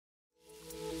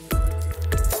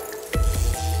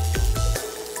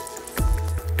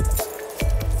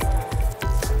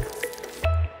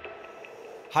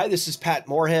Hi, this is Pat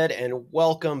Moorhead, and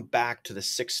welcome back to the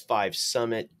 6.5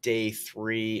 Summit Day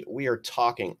 3. We are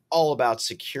talking all about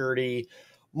security,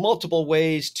 multiple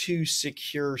ways to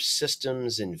secure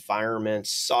systems,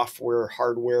 environments, software,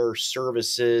 hardware,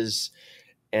 services,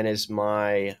 and it's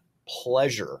my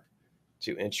pleasure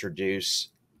to introduce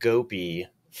Gopi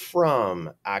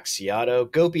from Axiado.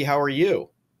 Gopi, how are you?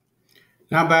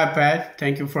 Not bad, Pat.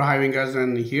 Thank you for having us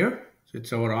on here.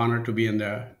 It's our honor to be in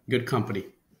the good company.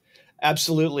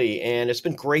 Absolutely. And it's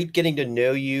been great getting to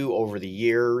know you over the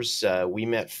years. We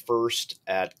met first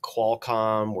at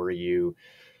Qualcomm, where you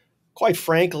quite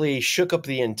frankly shook up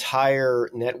the entire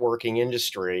networking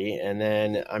industry, and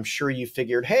then I'm sure you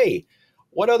figured, hey,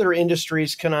 what other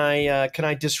industries can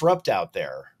I disrupt out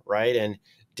there, right? And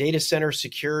data center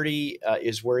security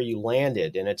is where you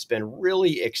landed, and it's been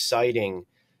really exciting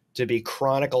to be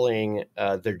chronicling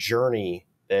the journey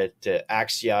that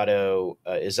Axiado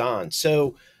is on.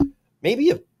 So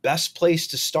maybe a best place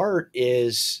to start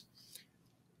is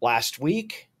last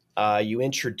week you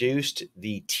introduced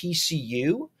the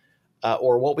TCU,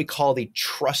 or what we call the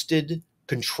Trusted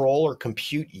Control or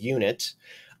Compute Unit.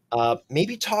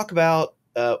 Maybe talk about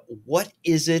what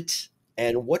is it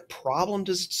and what problem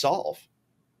does it solve?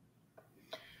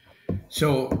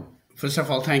 So, first of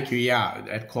all, thank you. Yeah,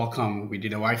 at Qualcomm, we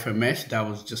did a Wi-Fi mesh. That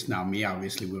was just now me.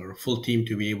 Obviously, we were a full team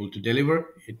to be able to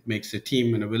deliver. It makes a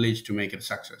team and a village to make it a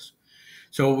success.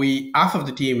 So we half of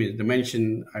the team is the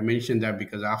mention. I mentioned that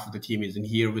because half of the team isn't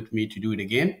here with me to do it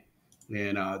again,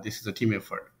 and this is a team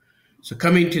effort. So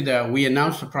coming to we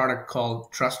announced a product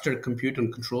called Trusted Compute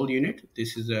and Control Unit.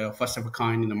 This is a first of a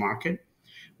kind in the market.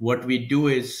 What we do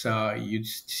is you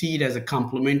see it as a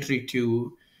complementary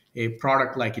to a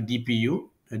product like a DPU.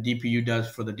 A DPU does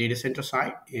for the data center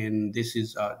side, and this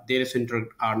is a data center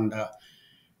on the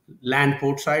LAN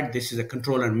port side. This is a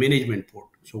control and management port.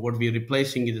 So what we're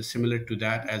replacing is similar to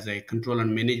that as a control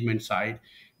and management side,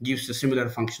 gives the similar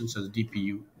functions as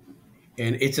DPU,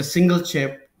 and it's a single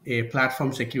chip, a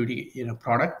platform security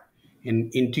product,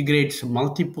 and integrates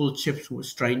multiple chips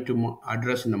was trying to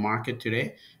address in the market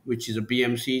today, which is a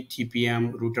BMC,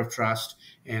 TPM, root of trust,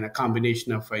 and a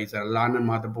combination of either LAN and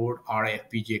motherboard or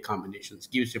FPGA combinations.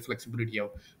 Gives you flexibility of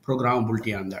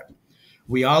programmability on that.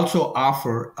 We also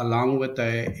offer, along with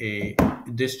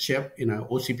this chip in an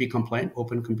OCP compliant,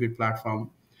 Open Compute Platform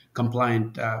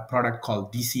compliant product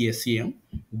called DCSCM,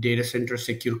 Data Center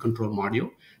Secure Control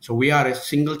Module. So we are a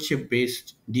single chip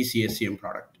based DCSCM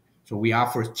product. So we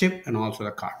offer chip and also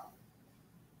the card.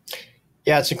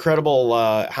 Yeah, it's incredible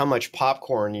how much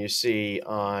popcorn you see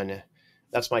on.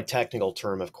 That's my technical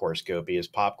term, of course. Gopi is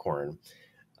popcorn.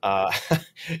 uh,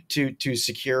 to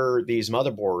secure these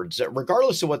motherboards,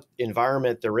 regardless of what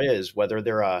environment there is, whether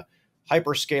they're a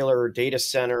hyperscaler data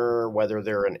center, whether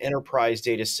they're an enterprise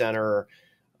data center,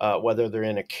 whether they're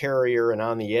in a carrier and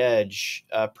on the edge.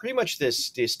 Pretty much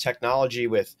this technology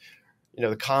with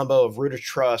the combo of root of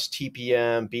trust,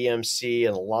 TPM, BMC,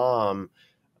 and LAM,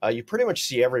 you pretty much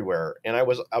see everywhere. And I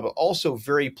was also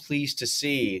very pleased to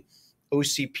see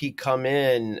OCP come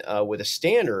in with a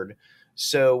standard,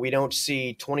 so we don't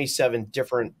see 27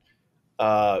 different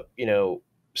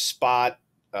spot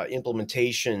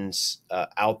implementations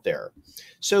out there.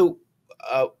 So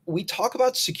we talk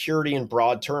about security in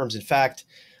broad terms. In fact,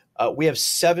 we have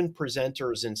 7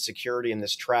 presenters in security in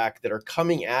this track that are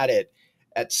coming at it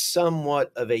at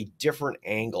somewhat of a different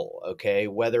angle. Okay,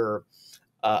 whether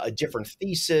a different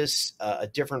thesis, a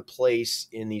different place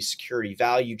in the security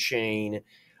value chain.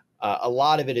 A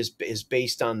lot of it is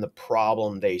based on the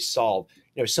problem they solve.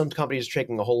 Some companies are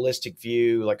taking a holistic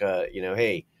view, like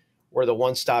hey, we're the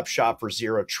one-stop shop for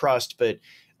zero trust, but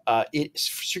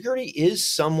security is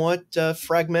somewhat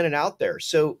fragmented out there.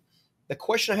 So the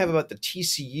question I have about the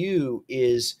TCU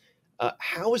is,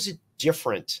 how is it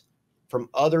different from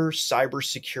other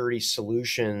cybersecurity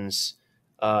solutions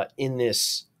in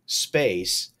this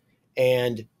space,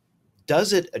 and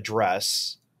does it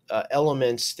address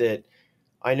elements that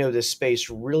I know this space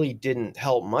really didn't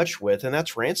help much with, and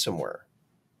that's ransomware?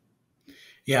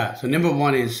 Yeah. So number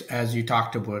one is, as you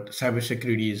talked about,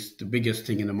 cybersecurity is the biggest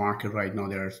thing in the market right now.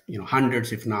 There's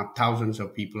hundreds, if not thousands,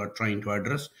 of people are trying to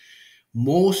address.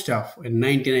 Most of, and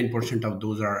 99% of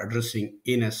those are addressing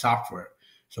in a software.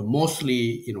 So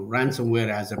mostly, ransomware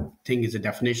as a thing, as a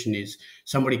definition, is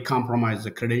somebody compromised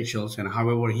the credentials, and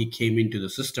however he came into the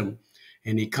system,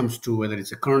 and it comes to whether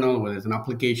it's a kernel, whether it's an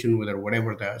application, whether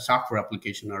whatever the software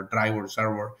application or driver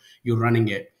server you're running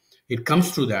it, it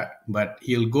comes through that. But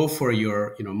he'll go for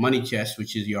your money chest,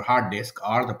 which is your hard disk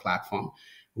or the platform,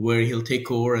 where he'll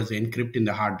take over as encrypting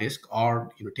the hard disk,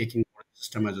 or taking over the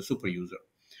system as a super user.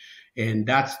 And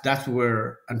that's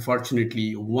where,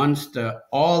 unfortunately, once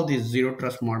all these zero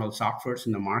trust model softwares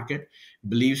in the market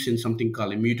believes in something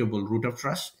called immutable root of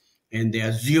trust, and they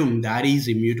assume that is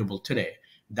immutable today.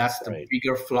 That's the Right.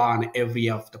 bigger flaw in every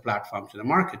of the platforms in the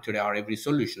market today, or every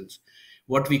solutions.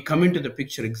 What we come into the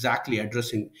picture exactly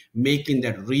addressing, making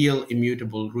that real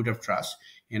immutable root of trust,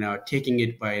 taking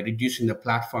it by reducing the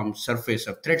platform surface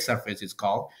of threat surface is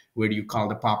called, where you call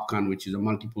the popcorn, which is a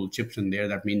multiple chips in there.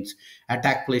 That means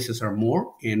attack places are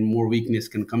more and more weakness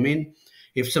can come in.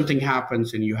 If something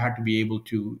happens and you have to be able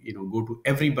to, go to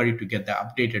everybody to get the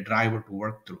updated driver to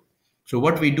work through. So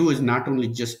what we do is not only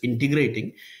just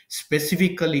integrating,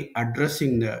 specifically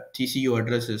addressing the TCU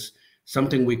addresses,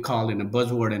 something we call in a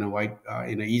buzzword and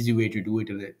in an easy way to do it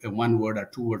in a one word or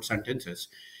two word sentences.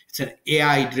 It's an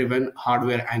AI driven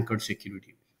hardware anchored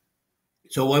security.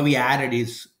 So what we added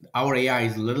is our AI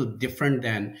is a little different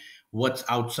than what's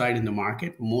outside in the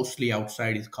market. Mostly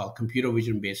outside is called computer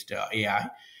vision based AI,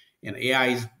 and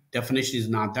AI's definition is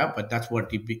not that, but that's what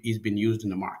is been used in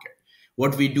the market.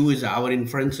 What we do is our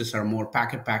inferences are more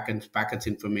packets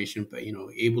information, but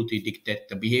able to detect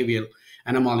the behavioral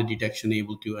anomaly detection,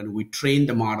 able to, and we train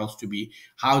the models to be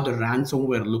how the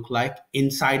ransomware look like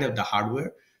inside of the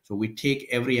hardware. So we take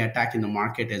every attack in the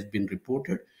market has been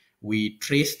reported, we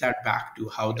trace that back to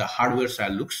how the hardware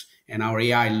side looks, and our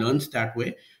AI learns that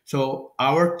way. So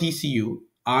our TCU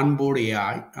onboard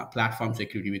AI platform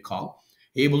security we call,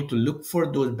 able to look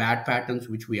for those bad patterns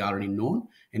which we already know,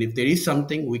 and if there is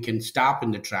something we can stop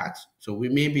in the tracks. So we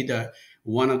may be the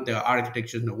one of the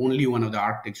architectures, the only one of the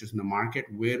architectures in the market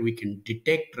where we can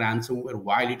detect ransomware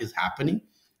while it is happening,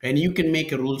 and you can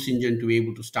make a rules engine to be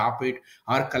able to stop it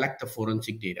or collect the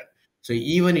forensic data. So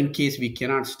even in case we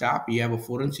cannot stop, you have a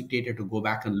forensic data to go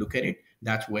back and look at it.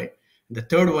 That's way. The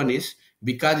third one is,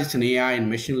 because it's an AI and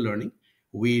machine learning,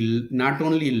 we not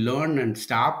only learn and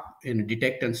stop and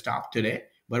detect and stop today,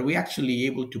 but we actually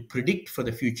able to predict for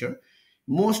the future.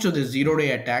 Most of the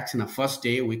zero-day attacks in a first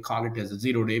day, we call it as a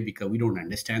zero day because we don't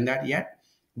understand that yet.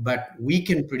 But we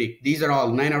can predict. These are all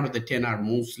 9 out of the 10 are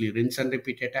mostly rinse and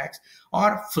repeat attacks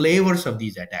or flavors of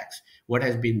these attacks, what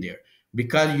has been there.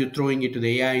 Because you're throwing it to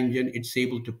the AI engine, it's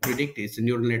able to predict. It's a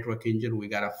neural network engine. We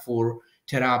got a 4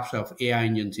 teraops of AI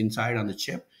engines inside on the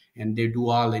chip, and they do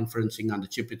all inferencing on the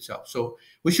chip itself. So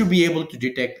we should be able to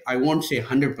detect, I won't say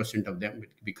 100% of them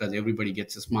because everybody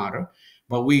gets smarter,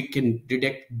 but we can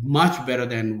detect much better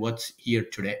than what's here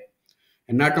today.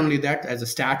 And not only that, as a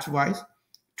stats wise,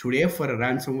 today for a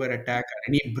ransomware attack or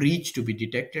any breach to be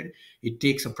detected, it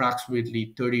takes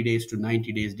approximately 30 days to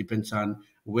 90 days, depends on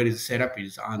where the setup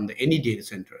is on any data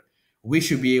center. We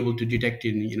should be able to detect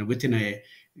in within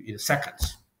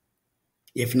seconds,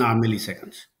 if not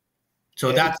milliseconds. So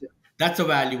Yeah, that's a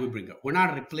value we bring up. We're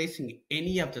not replacing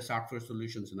any of the software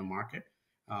solutions in the market,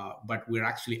 but we're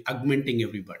actually augmenting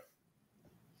everybody.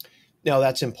 no,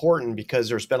 that's important because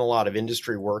there's been a lot of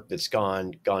industry work that's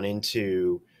gone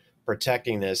into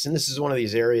protecting this, and this is one of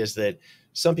these areas that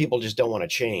some people just don't want to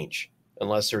change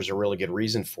unless there's a really good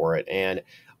reason for it. And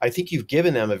I think you've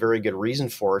given them a very good reason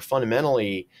for it.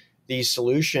 Fundamentally, these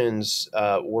solutions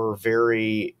were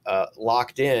very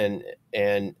locked in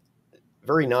and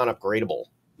very non-upgradable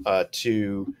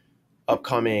to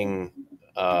upcoming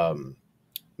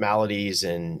maladies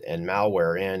and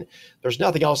malware. And there's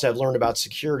nothing else I've learned about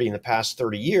security in the past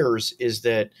 30 years is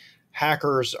that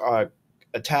hackers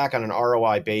attack on an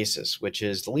ROI basis, which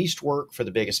is the least work for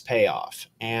the biggest payoff.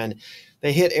 And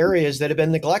they hit areas that have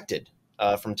been neglected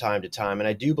from time to time. And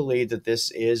I do believe that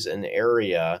this is an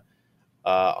area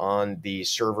on the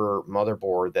server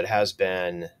motherboard that has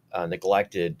been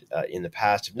neglected in the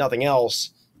past. If nothing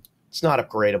else, it's not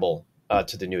upgradable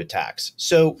to the new attacks.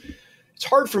 So it's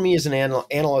hard for me as an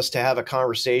analyst to have a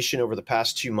conversation over the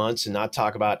past 2 months and not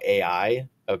talk about AI,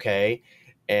 okay?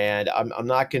 And I'm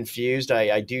not confused.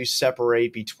 I do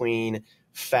separate between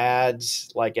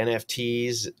fads like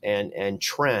NFTs and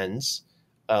trends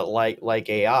like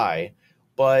AI.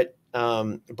 But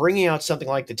bringing out something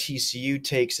like the TCU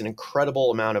takes an incredible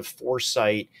amount of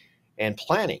foresight and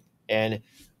planning. And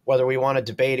whether we want to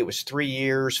debate it was 3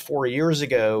 years, 4 years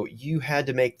ago, you had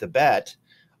to make the bet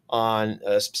on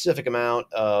a specific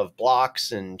amount of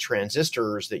blocks and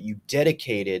transistors that you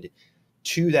dedicated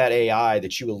to that AI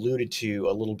that you alluded to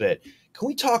a little bit. Can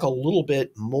we talk a little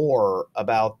bit more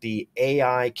about the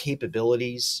AI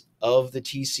capabilities of the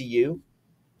TCU?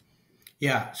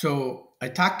 Yeah, so I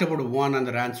talked about one on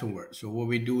the ransomware. So what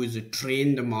we do is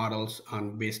train the models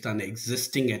on based on the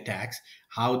existing attacks,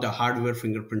 how the hardware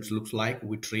fingerprints looks like.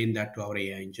 We train that to our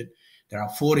AI engine. There are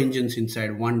 4 engines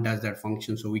inside. One does that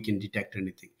function, so we can detect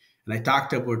anything. And I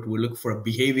talked about we look for a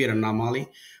behavior anomaly,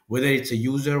 whether it's a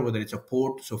user, whether it's a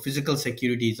port. So physical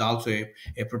security is also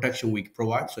a protection we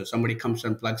provide. So if somebody comes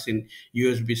and plugs in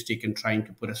USB stick and trying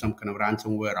to put some kind of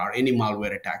ransomware or any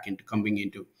malware attack into coming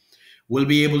into, we'll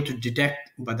be able to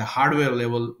detect by the hardware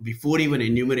level before even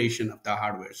enumeration of the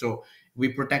hardware. So we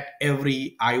protect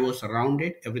every iOS around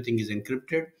it. Everything is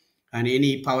encrypted. And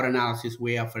any power analysis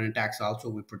way of an attacks also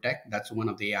we protect. That's one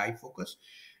of the AI focus.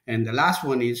 And the last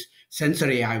one is sensor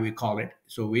AI, we call it.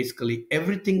 So basically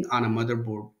everything on a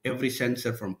motherboard, every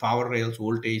sensor from power rails,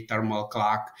 voltage, thermal,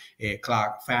 clock,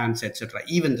 fans, etc.,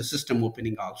 even the system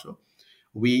opening also.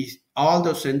 We all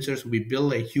those sensors, we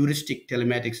build a heuristic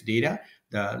telematics data,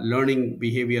 the learning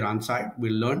behavior on site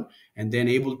will learn, and then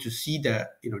able to see the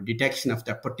detection of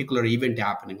that particular event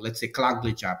happening. Let's say clock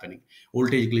glitch happening,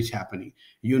 voltage glitch happening.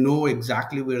 You know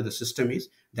exactly where the system is,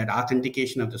 that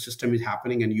authentication of the system is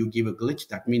happening, and you give a glitch.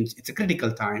 That means it's a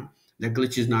critical time. The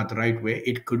glitch is not the right way.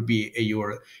 It could be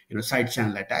your side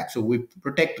channel attack. So we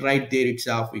protect right there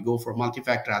itself. We go for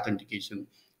multi-factor authentication.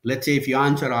 Let's say if you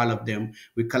answer all of them,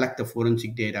 we collect the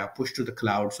forensic data, push to the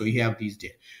cloud. So you have these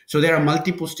data. So there are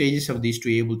multiple stages of these to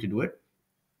be able to do it.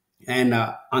 And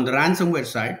on the ransomware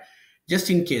side,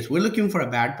 just in case we're looking for a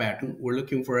bad pattern, we're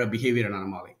looking for a behavior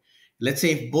anomaly. Let's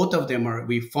say if both of them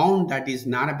we found that is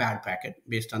not a bad packet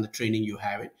based on the training you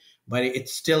have it, but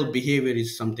it's still behavior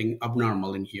is something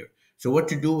abnormal in here. So what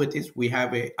to do with this, we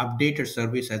have a updated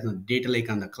service as a data lake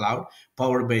on the cloud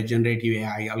powered by generative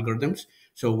AI algorithms.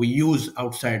 So we use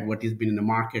outside what has been in the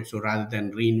market. So rather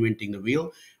than reinventing the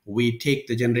wheel, we take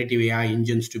the generative AI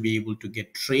engines to be able to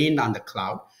get trained on the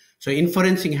cloud. So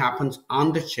inferencing happens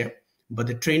on the chip, but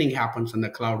the training happens on the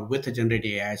cloud with the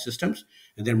generative AI systems,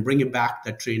 and then bring it back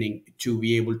the training to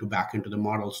be able to back into the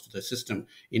models to the system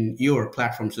in your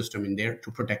platform system in there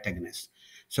to protect against.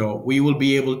 So we will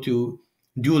be able to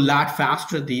do a lot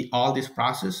faster all this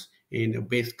process in a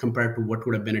base compared to what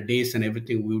would have been a days and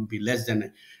everything. We would be less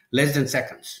than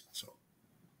seconds. So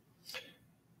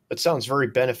it sounds very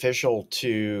beneficial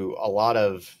to a lot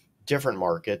of different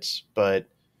markets, but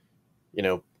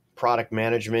product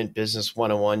management, business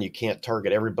 101, you can't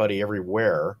target everybody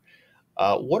everywhere.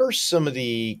 What are some of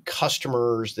the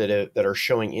customers that are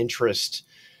showing interest?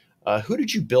 Who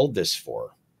did you build this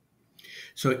for?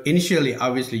 So initially,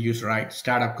 obviously, you're right.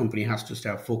 Startup company has to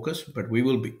stay focused, but we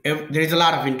will be. There is a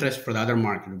lot of interest for the other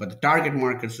market, but the target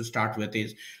markets to start with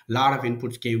is a lot of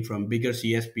inputs came from bigger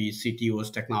CSPs,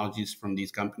 CTOs, technologies from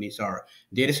these companies are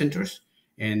data centers,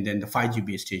 and then the 5G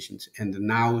base stations, and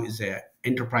now is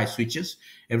enterprise switches,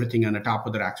 everything on the top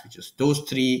of the rack switches. Those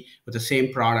three with the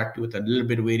same product with a little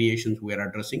bit of variations we are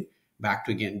addressing. Back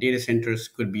to again, data centers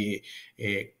could be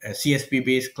a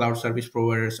CSP-based cloud service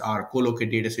providers, or co-located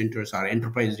data centers, or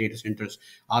enterprise data centers,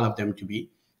 all of them to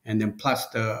be. And then plus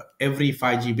every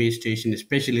 5G base station,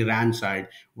 especially RAN side,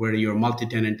 where your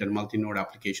multi-tenant and multi-node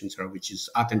applications are, which is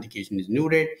authentication is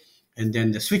needed. And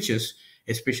then the switches,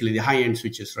 especially the high-end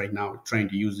switches right now, trying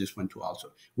to use this one too also.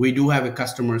 We do have a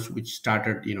customers which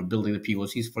started building the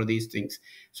POCs for these things.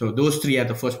 So those three are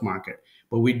the first market.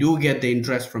 But we do get the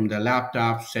interest from the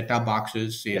laptops, set-top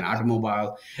boxes, and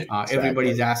automobile. Exactly.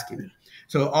 Everybody's asking.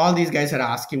 So all these guys are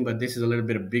asking, but this is a little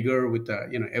bit bigger with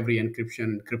every encryption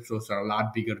and cryptos are a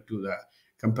lot bigger to the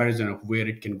comparison of where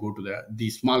it can go to the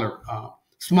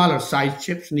smaller size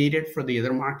chips needed for the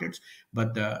other markets,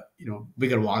 but the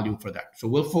bigger volume for that. So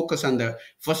we'll focus on the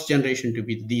first generation to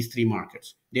be these three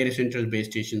markets: data centers, base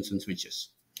stations, and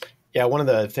switches. Yeah, one of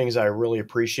the things I really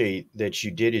appreciate that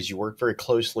you did is you worked very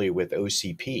closely with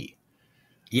OCP,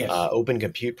 Yes. Open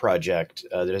Compute Project,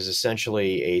 that is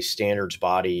essentially a standards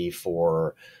body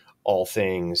for all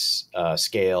things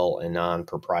scale and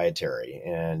non-proprietary.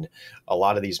 And a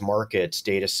lot of these markets,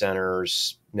 data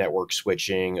centers, network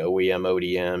switching, OEM,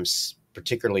 ODMs,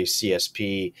 particularly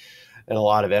CSP, and a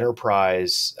lot of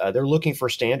enterprise, they're looking for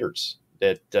standards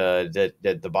that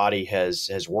the body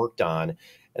has worked on.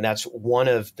 And that's one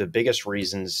of the biggest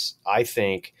reasons I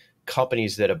think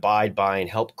companies that abide by and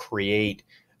help create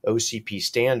OCP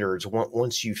standards,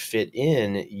 once you fit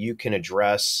in, you can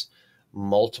address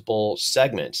multiple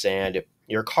segments. And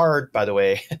your card, by the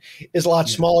way, is a lot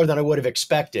smaller than I would have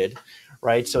expected,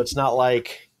 right? So it's not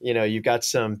like, you've got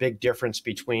some big difference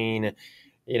between,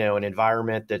 an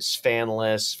environment that's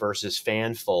fanless versus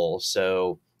fanful.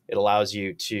 So it allows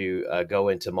you to go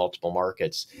into multiple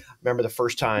markets. I remember the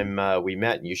first time we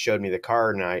met and you showed me the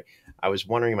card, and I was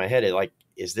wondering in my head,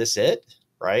 is this it?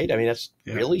 Right? I mean, that's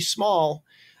really small,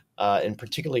 and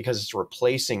particularly because it's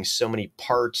replacing so many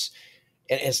parts.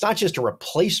 And it's not just a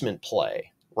replacement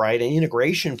play, right? An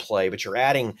integration play, but you're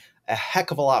adding a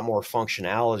heck of a lot more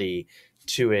functionality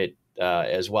to it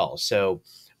as well. So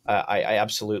I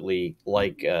absolutely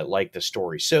like the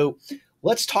story. So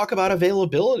let's talk about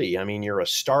availability. I mean, you're a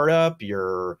startup,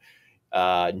 you're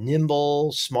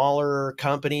nimble, smaller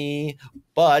company,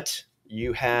 but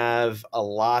you have a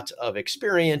lot of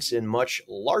experience in much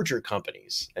larger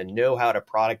companies and know how to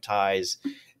productize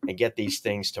and get these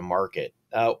things to market.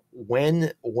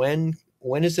 When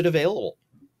is it available?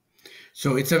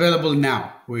 So it's available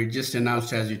now. We just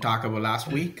announced, as you talked about last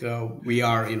week, we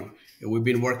are, we've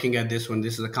been working at this one.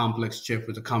 This is a complex chip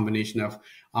with a combination of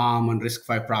ARM and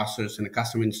RISC-V processors and the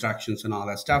custom instructions and all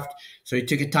that stuff. So it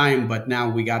took a time, but now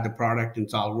we got the product and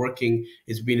it's all working.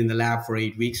 It's been in the lab for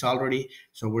 8 weeks already.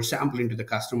 So we're sampling to the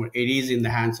customer. It is in the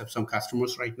hands of some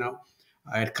customers right now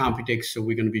at Computex. So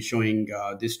we're going to be showing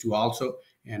this to also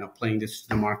and playing this to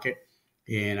the market.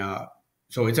 And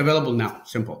so it's available now,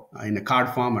 simple, in a card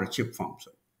form or a chip form.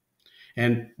 So,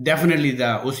 and definitely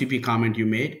the OCP comment you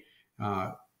made,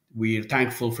 we're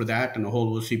thankful for that, and the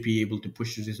whole OCP able to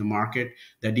push this in the market.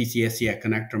 The DCSCI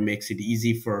connector makes it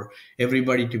easy for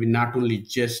everybody to be not only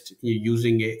just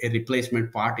using a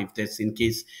replacement part if that's in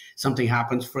case something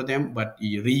happens for them, but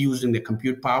you're reusing the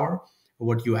compute power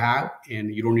what you have,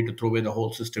 and you don't need to throw away the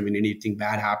whole system when anything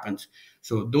bad happens.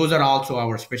 So those are also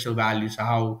our special values,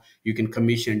 how you can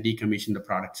commission, decommission the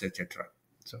products, etc.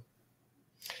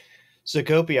 So,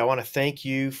 Gopi, I want to thank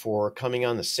you for coming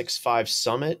on the 6.5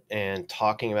 Summit and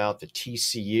talking about the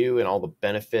TCU and all the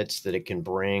benefits that it can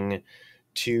bring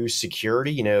to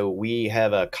security. You know, we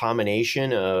have a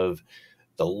combination of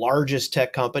the largest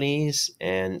tech companies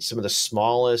and some of the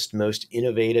smallest, most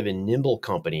innovative and nimble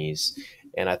companies.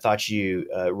 And I thought you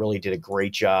really did a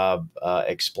great job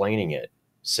explaining it.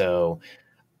 So,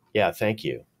 yeah, thank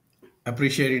you.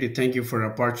 Appreciate it. Thank you for the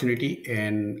opportunity.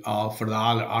 And for the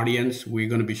all audience, we're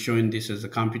going to be showing this as a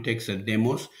Computex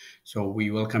demos. So we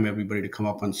welcome everybody to come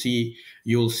up and see.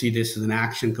 You'll see this as an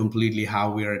action completely,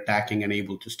 how we are attacking and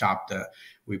able to stop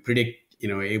we predict,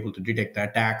 able to detect the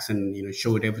attacks and,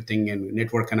 show it everything and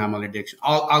network anomaly detection,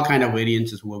 all kind of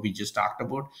variances what we just talked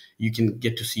about. You can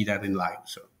get to see that in live.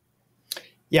 So.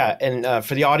 Yeah, and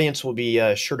for the audience, we'll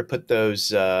be sure to put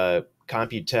those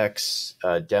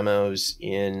Computex demos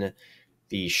in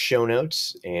the show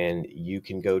notes, and you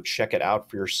can go check it out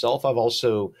for yourself. I've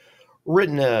also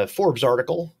written a Forbes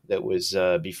article that was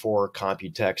before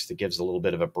Computex that gives a little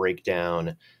bit of a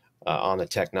breakdown on the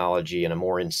technology and a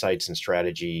more insights and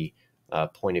strategy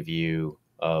point of view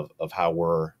of how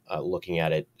we're looking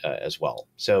at it as well.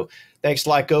 So thanks a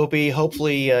lot, Gopi.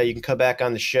 Hopefully you can come back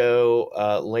on the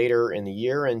show later in the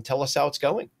year and tell us how it's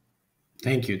going.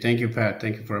 Thank you. Thank you, Pat.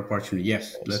 Thank you for the opportunity.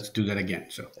 Yes, thanks. Let's do that again.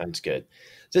 So that's good.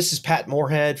 This is Pat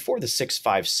Moorhead for the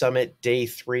 6.5 Summit, Day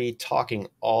 3, talking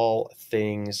all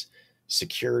things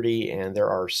security. And there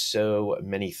are so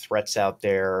many threats out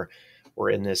there. We're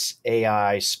in this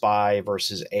AI spy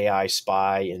versus AI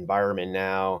spy environment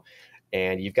now.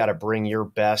 And you've got to bring your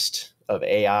best of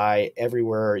AI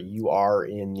everywhere you are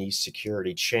in the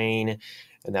security chain.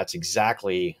 And that's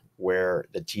exactly where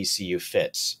the TCU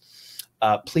fits.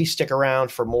 Please stick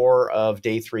around for more of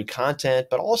Day 3 content,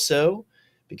 but also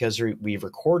because we've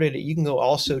recorded it, you can go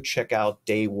also check out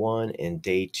Day 1 and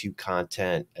Day 2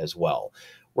 content as well.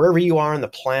 Wherever you are on the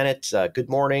planet, good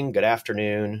morning, good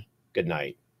afternoon, good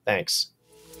night. Thanks.